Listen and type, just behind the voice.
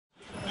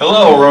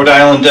Hello, Rhode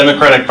Island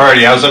Democratic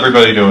Party. How's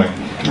everybody doing?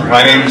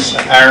 My name's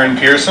Aaron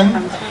Pearson.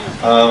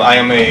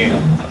 I'm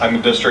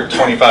a District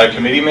 25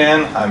 committee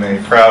man. I'm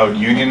a proud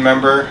union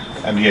member,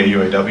 MBA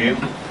UAW.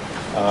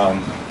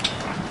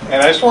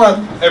 And I just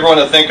want everyone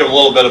to think a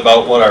little bit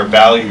about what our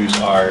values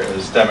are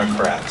as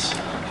Democrats.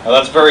 Now,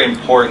 that's very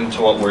important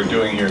to what we're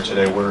doing here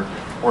today. We're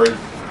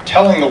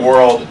telling the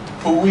world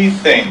who we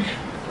think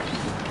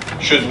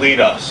should lead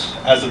us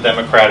as a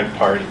Democratic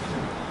Party.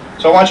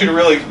 So I want you to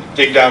really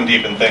dig down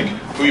deep and think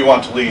who you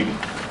want to lead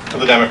to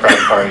the Democratic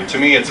Party. To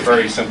me, it's a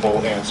very simple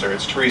answer.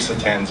 It's Teresa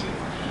Tanzi.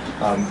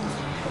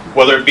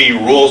 Whether it be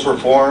rules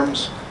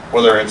reforms,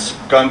 whether it's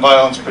gun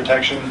violence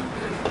protection,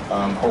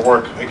 her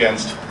work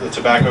against the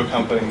tobacco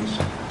companies,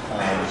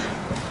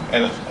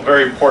 and a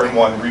very important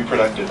one,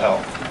 reproductive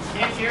health.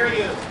 Can't hear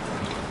you.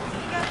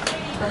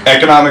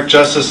 Economic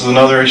justice is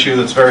another issue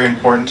that's very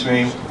important to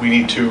me. We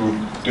need to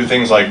do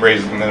things like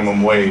raise the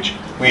minimum wage.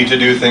 We need to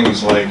do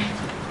things like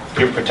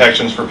give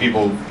protections for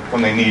people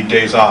when they need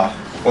days off,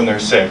 when they're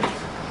sick.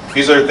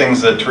 These are things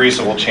that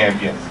Teresa will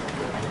champion.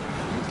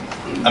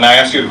 And I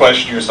ask you to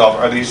question yourself,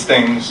 are these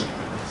things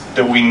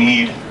that we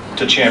need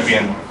to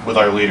champion with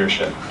our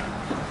leadership?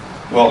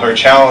 Will her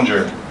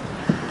challenger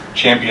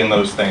champion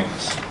those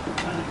things?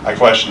 I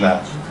question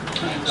that.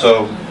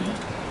 So,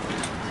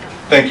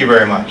 thank you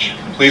very much.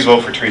 Please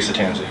vote for Teresa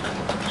Tanzi.